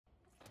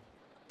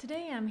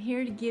Today I'm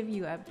here to give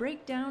you a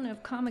breakdown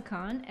of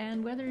Comic-Con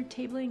and whether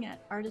tabling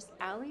at Artist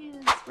Alley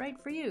is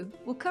right for you.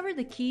 We'll cover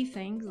the key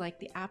things like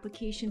the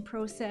application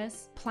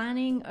process,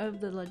 planning of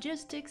the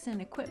logistics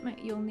and equipment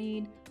you'll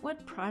need,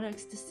 what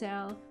products to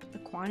sell, the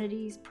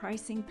quantities,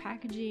 pricing,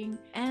 packaging,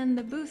 and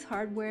the booth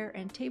hardware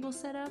and table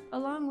setup,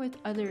 along with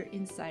other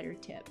insider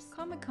tips.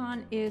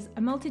 Comic-Con is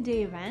a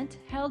multi-day event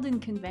held in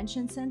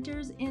convention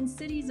centers in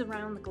cities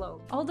around the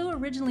globe. Although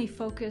originally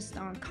focused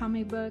on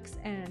comic books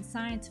and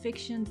science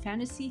fiction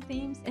fantasy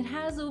themes, it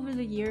has over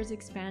the years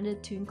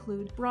expanded to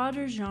include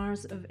broader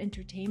genres of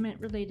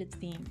entertainment-related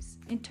themes.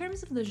 In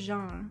terms of the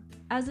genre,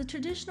 as a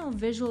traditional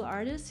visual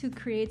artist who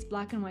creates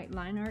black and white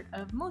line art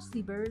of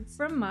mostly birds,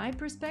 from my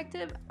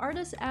perspective,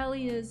 Artist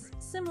Alley is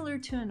similar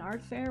to an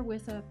art fair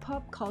with a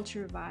pop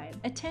culture vibe.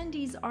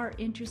 Attendees are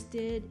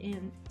interested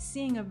in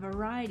seeing a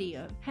variety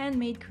of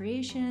handmade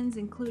creations,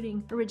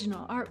 including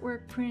original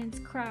artwork, prints,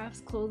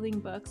 crafts, clothing,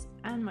 books,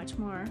 and much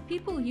more.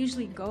 People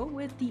usually go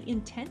with the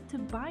intent to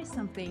buy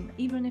something,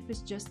 even if it's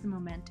just a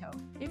memento.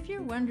 If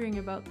you're wondering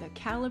about the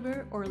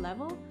caliber or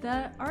level,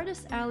 the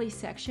Artist Alley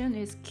section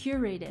is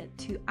curated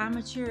to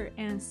amateur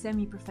and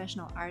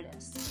semi-professional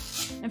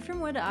artists. And from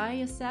what I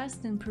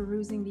assessed in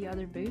perusing the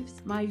other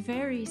booths, my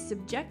very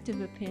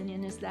subjective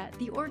opinion is that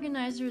the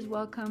organizers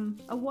welcome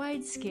a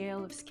wide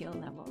scale of skill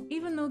level.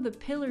 Even though the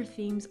pillar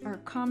themes are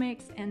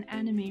comics and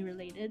anime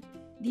related,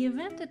 the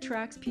event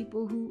attracts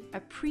people who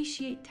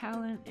appreciate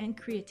talent and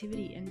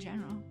creativity in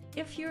general.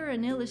 If you're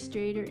an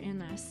illustrator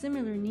in a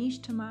similar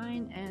niche to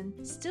mine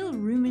and still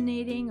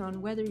ruminating on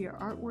whether your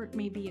artwork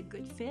may be a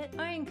good fit,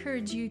 I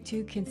encourage you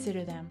to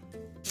consider them.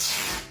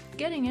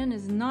 Getting in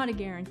is not a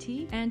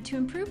guarantee, and to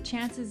improve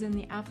chances in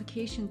the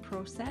application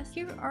process,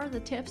 here are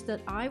the tips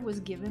that I was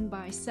given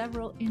by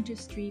several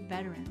industry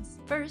veterans.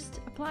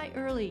 First, apply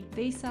early.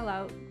 They sell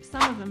out.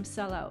 Some of them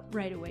sell out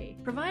right away.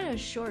 Provide a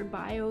short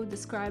bio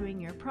describing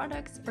your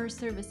products or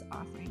service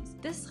offerings.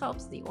 This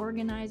helps the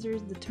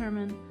organizers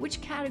determine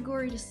which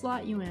category to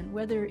slot you in,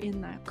 whether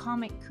in the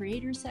comic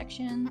creator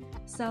section,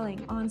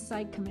 selling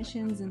on-site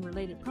commissions and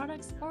related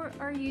products, or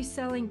are you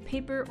selling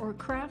paper or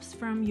crafts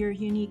from your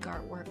unique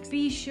artworks.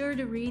 Be sure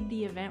to read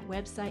the event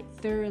website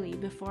thoroughly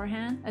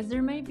beforehand, as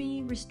there may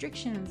be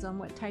restrictions on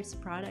what types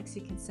of products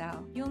you can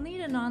sell. You'll need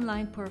an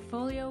online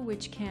portfolio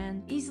which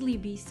can easily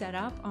be set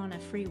up on a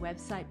free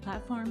website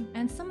platform,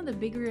 and some of the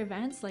bigger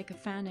events like a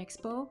fan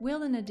expo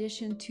will, in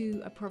addition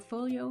to a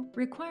portfolio,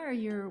 require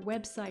your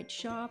website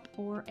shop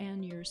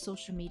and your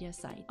social media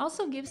site.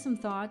 Also give some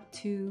thought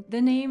to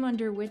the name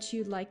under which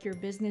you'd like your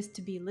business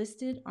to be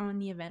listed on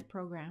the event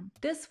program.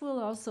 This will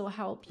also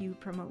help you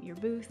promote your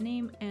booth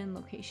name and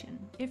location.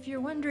 If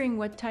you're wondering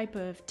what type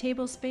of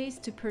table space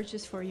to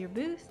purchase for your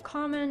booth,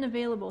 common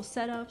available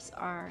setups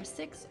are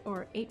 6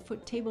 or 8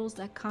 foot tables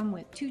that come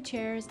with 2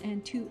 chairs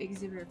and 2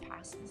 exhibitor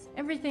passes.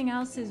 Everything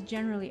else is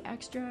generally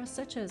extra,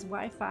 such as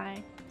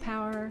Wi-Fi,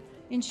 power,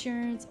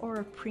 insurance, or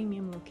a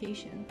premium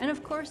location. And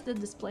of course, the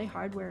display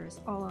hardware is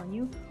all on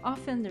you.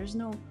 Often there's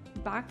no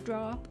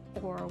backdrop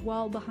or a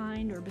wall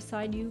behind or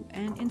beside you,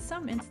 and in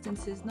some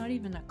instances not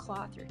even a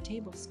cloth or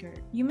table skirt.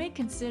 You may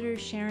consider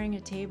sharing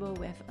a table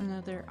with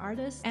another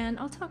artist, and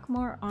I'll talk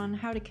more on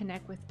how to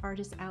connect with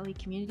Artist Alley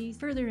communities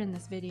further in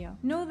this video.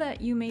 Know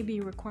that you may be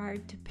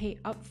required to pay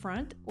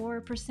upfront or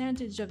a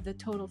percentage of the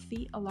total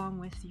fee along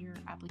with your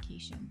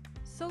application.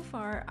 So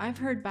far, I've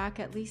heard back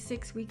at least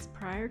 6 weeks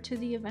prior to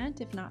the event,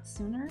 if not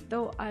sooner,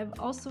 though I've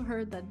also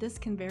heard that this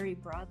can vary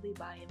broadly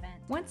by event.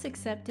 Once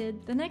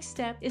accepted, the next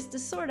step is to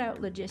sort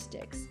out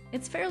logistics.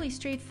 It's fairly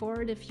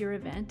straightforward if your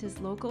event is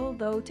local,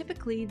 though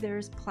typically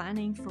there's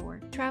planning for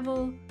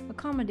travel,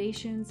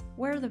 accommodations,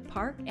 where to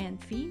park,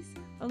 and fees,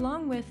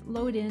 along with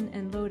load-in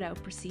and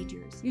load-out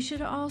procedures. You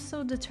should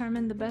also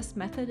determine the best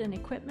method and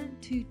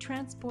equipment to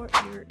transport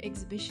your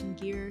exhibition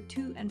gear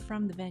to and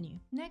from the venue.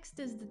 Next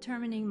is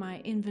determining my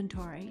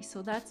inventory.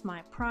 So that's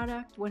my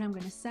product, what I'm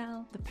going to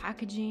sell, the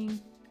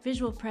packaging,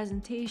 visual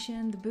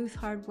presentation, the booth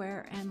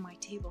hardware, and my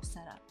table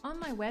setup. On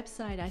my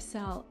website, I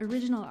sell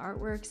original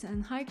artworks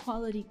and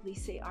high-quality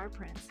glissé art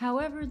prints.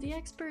 However, the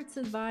experts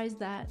advise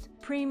that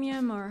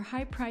premium or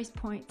high price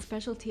point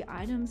specialty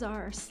items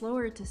are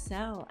slower to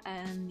sell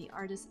in the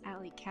Artist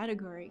Alley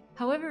category.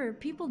 However,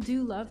 people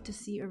do love to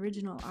see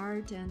original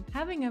art, and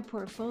having a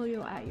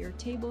portfolio at your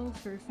table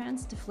for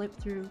fans to flip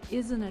through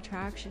is an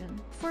attraction.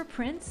 For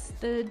prints,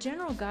 the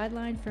general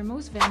guideline for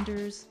most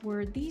vendors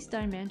were these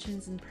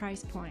dimensions and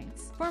price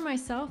points. For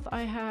myself,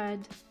 I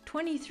had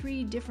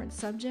 23 different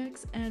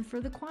subjects, and for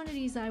the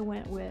quantities I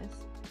went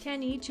with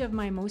 10 each of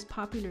my most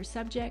popular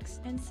subjects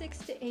and 6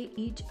 to 8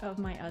 each of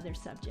my other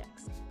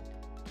subjects.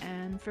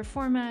 And for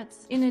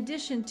formats, in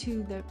addition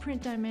to the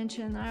print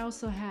dimension, I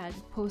also had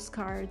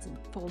postcards and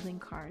folding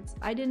cards.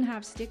 I didn't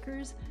have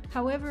stickers,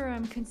 however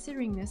I'm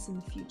considering this in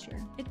the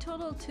future. It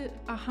totaled to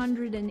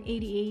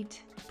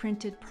 188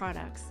 printed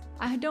products.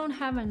 I don't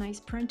have a nice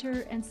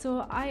printer, and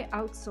so I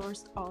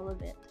outsourced all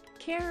of it.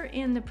 Care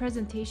in the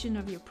presentation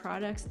of your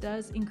products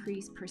does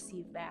increase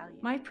perceived value.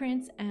 My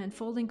prints and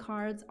folding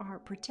cards are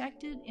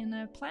protected in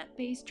a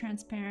plant-based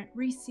transparent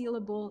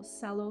resealable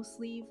cello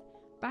sleeve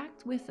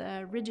backed with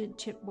a rigid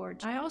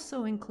chipboard. I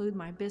also include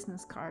my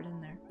business card in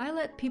there. I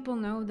let people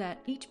know that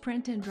each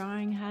print and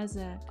drawing has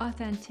an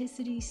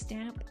authenticity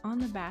stamp on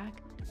the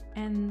back,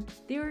 and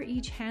they were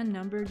each hand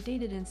numbered,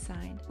 dated and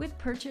signed. With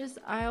purchase,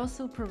 I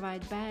also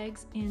provide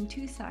bags in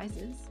 2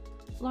 sizes.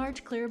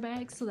 Large clear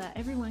bags so that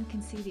everyone can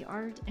see the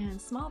art,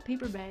 and small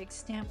paper bags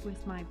stamped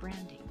with my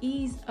branding.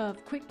 Ease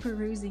of quick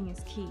perusing is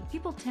key.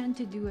 People tend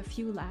to do a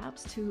few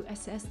laps to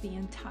assess the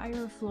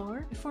entire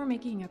floor before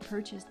making a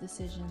purchase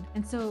decision,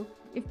 and so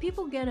if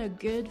people get a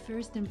good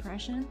first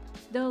impression,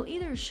 they'll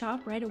either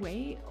shop right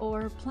away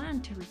or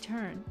plan to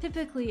return,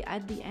 typically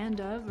at the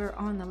end of or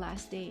on the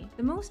last day.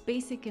 The most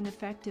basic and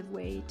effective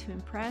way to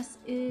impress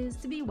is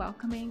to be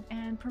welcoming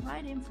and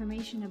provide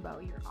information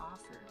about your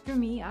offer. For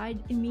me,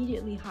 I'd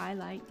immediately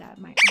highlight that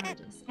my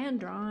art is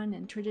hand-drawn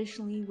and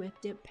traditionally with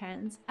dip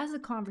pens as a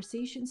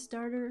conversation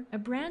starter. A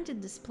branded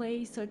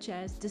display such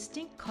as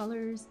distinct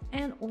colors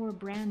and or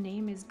brand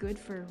name is good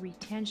for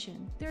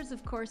retention. There's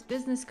of course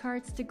business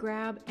cards to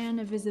grab and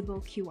a visible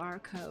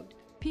QR code.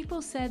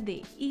 People said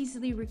they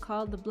easily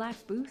recalled the black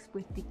booth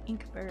with the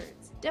ink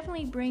birds.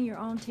 Definitely bring your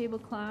own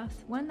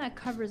tablecloth, one that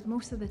covers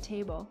most of the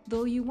table.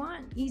 Though you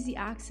want easy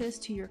access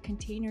to your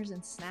containers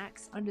and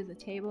snacks under the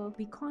table,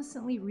 be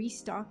constantly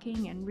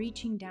restocking and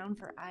reaching down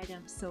for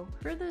items. So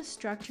for the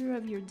structure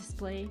of your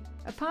display,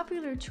 a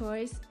popular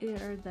choice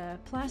are the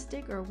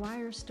plastic or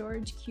wire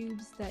storage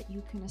cubes that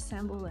you can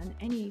assemble in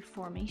any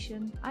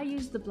formation. I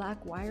use the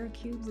black wire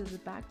cubes as a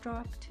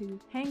backdrop to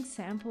hang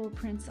sample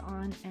prints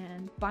on,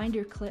 and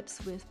binder clips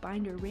with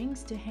binder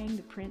rings to hang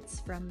the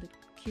prints from the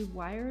cube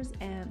wires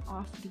and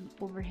off the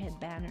overhead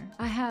banner.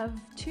 I have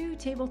 2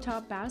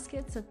 tabletop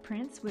baskets of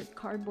prints with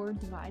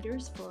cardboard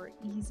dividers for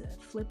ease of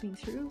flipping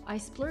through. I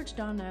splurged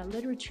on a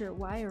literature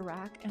wire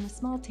rack and a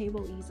small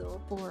table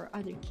easel for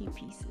other key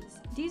pieces.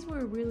 These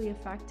were really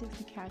effective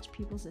to catch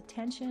people's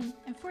attention.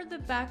 And for the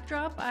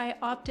backdrop, I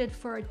opted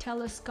for a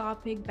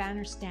telescopic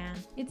banner stand.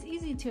 It's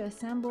easy to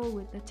assemble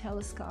with the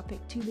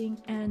telescopic tubing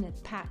and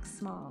it packs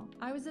small.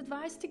 I was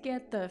advised to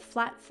get the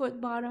flat foot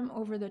bottom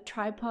over the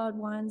tripod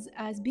ones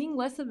as being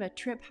less of a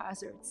trip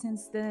hazard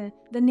since the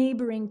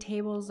neighboring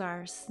tables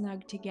are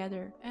snug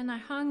together. And I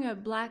hung a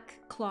black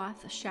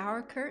cloth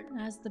shower curtain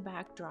as the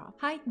backdrop.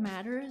 Height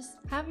matters.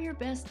 Have your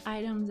best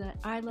items at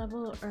eye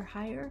level or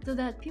higher so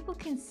that people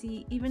can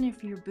see even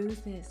if your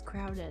booth is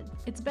crowded.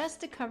 It's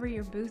best to cover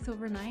your booth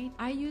overnight.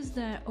 I used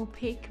the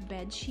opaque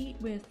bed sheet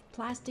with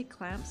plastic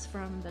clamps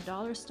from the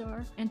dollar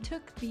store and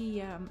took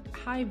the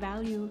high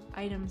value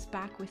items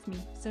back with me,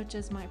 such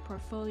as my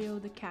portfolio,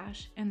 the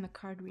cash, and the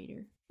card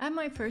reader. At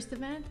my first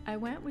event, I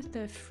went with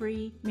the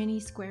free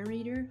mini square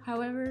reader.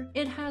 However,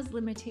 it has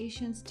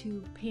limitations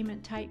to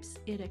payment types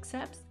it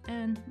accepts,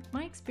 and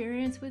my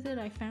experience with it,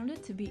 I found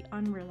it to be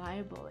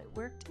unreliable. It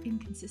worked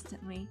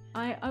inconsistently.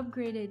 I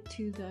upgraded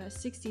to the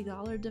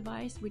 $60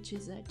 device, which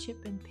is a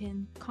chip and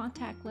pin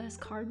contactless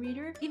card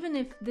reader. Even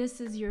if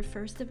this is your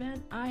first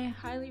event, I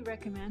highly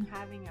recommend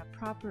having a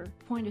proper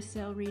point of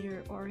sale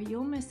reader or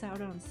you'll miss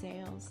out on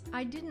sales.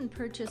 I didn't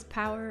purchase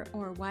power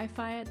or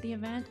Wi-Fi at the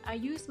event. I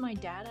used my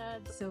data,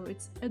 so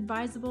it's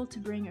advisable to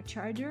bring a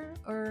charger,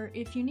 or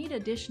if you need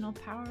additional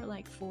power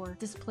like for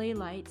display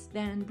lights,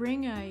 then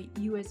bring a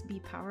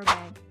USB power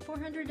bank.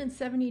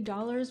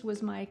 $470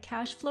 was my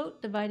cash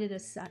float divided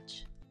as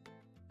such.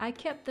 I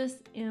kept this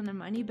in a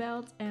money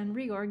belt and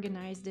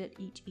reorganized it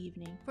each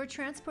evening. For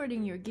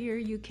transporting your gear,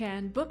 you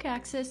can book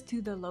access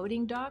to the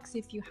loading docks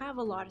if you have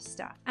a lot of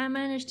stuff. I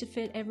managed to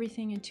fit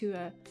everything into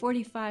a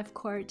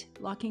 45-quart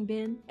locking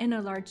bin and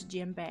a large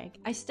gym bag.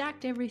 I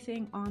stacked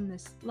everything on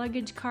this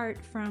luggage cart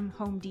from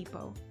Home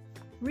Depot.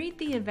 Read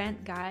the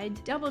event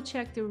guide, double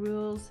check the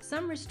rules.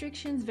 Some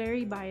restrictions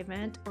vary by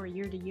event or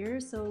year to year,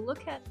 so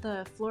look at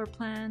the floor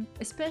plan,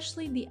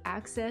 especially the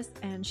access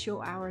and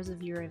show hours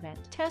of your event.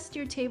 Test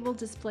your table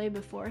display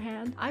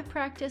beforehand. I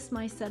practiced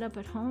my setup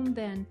at home,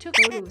 then took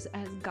photos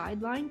as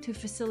guideline to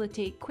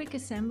facilitate quick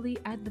assembly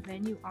at the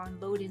venue on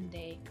load-in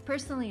day.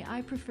 Personally,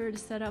 I prefer to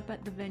set up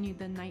at the venue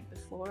the night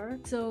before,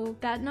 so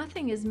that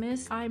nothing is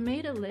missed. I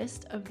made a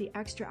list of the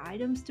extra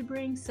items to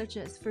bring, such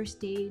as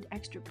first aid,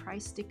 extra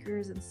price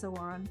stickers, and so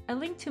on. A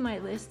link to my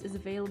list is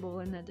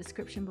available in the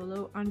description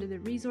below under the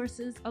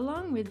resources,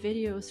 along with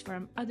videos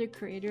from other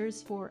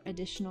creators for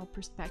additional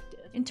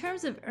perspective. In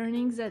terms of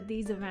earnings at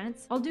these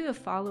events, I'll do a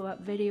follow-up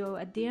video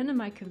at the end of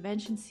my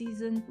convention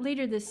season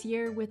later this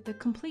year with the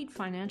complete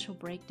financial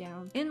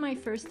breakdown. In my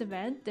first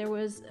event, there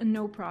was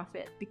no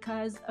profit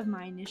because of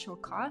my initial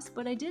cost,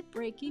 but I did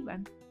break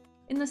even.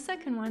 In the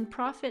second one,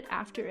 profit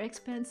after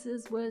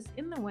expenses was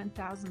in the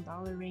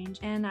 $1,000 range,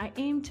 and I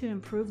aim to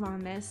improve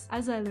on this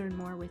as I learn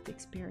more with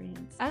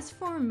experience. As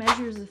for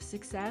measures of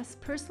success,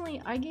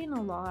 personally, I gain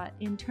a lot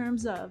in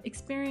terms of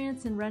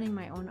experience in running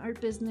my own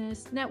art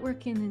business,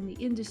 networking in the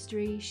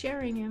industry,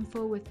 sharing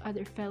info with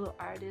other fellow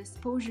artists,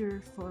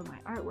 exposure for my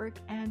artwork,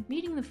 and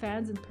meeting the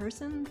fans in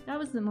person. That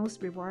was the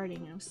most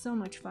rewarding. It was so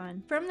much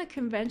fun. From the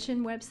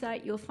convention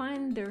website, you'll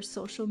find their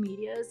social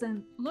medias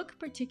and look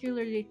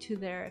particularly to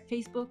their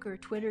Facebook or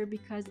Twitter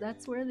because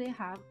that's where they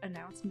have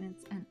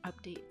announcements and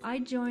updates. I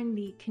joined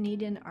the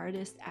Canadian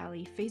Artist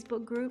Alley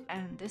Facebook group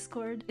and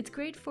Discord. It's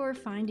great for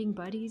finding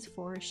buddies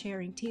for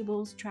sharing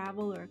tables,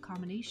 travel, or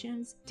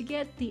accommodations. To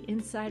get the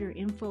insider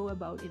info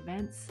about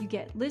events, you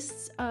get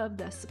lists of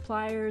the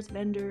suppliers,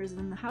 vendors,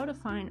 and how to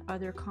find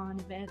other con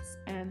events,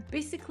 and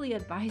basically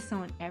advice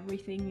on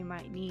everything you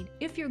might need.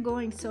 If you're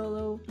going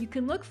solo, you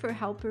can look for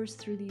helpers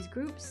through these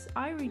groups.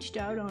 I reached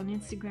out on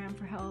Instagram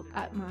for help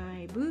at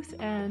my booth,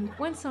 and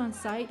once on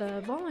site,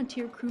 the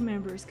volunteer crew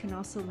members can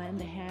also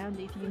lend a hand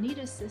if you need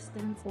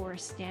assistance or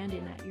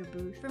stand-in at your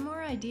booth. For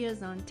more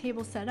ideas on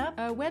table setup,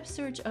 a web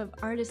search of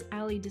Artist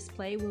Alley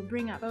display will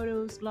bring up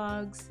photos,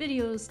 blogs,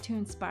 videos to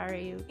inspire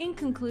you. In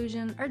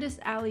conclusion, Artist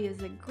Alley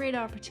is a great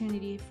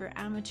opportunity for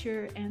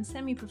amateur and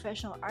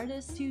semi-professional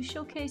artists to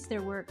showcase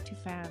their work to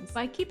fans.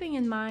 By keeping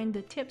in mind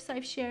the tips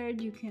I've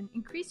shared, you can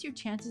increase your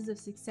chances of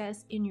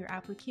success in your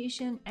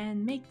application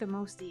and make the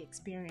most of the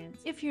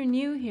experience. If you're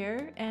new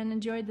here and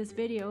enjoyed this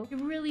video, it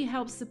really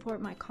helps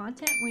support my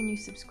content when you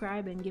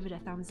subscribe and give it a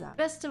thumbs up.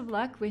 Best of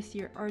luck with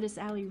your Artist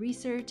Alley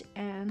research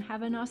and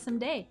have an awesome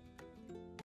day!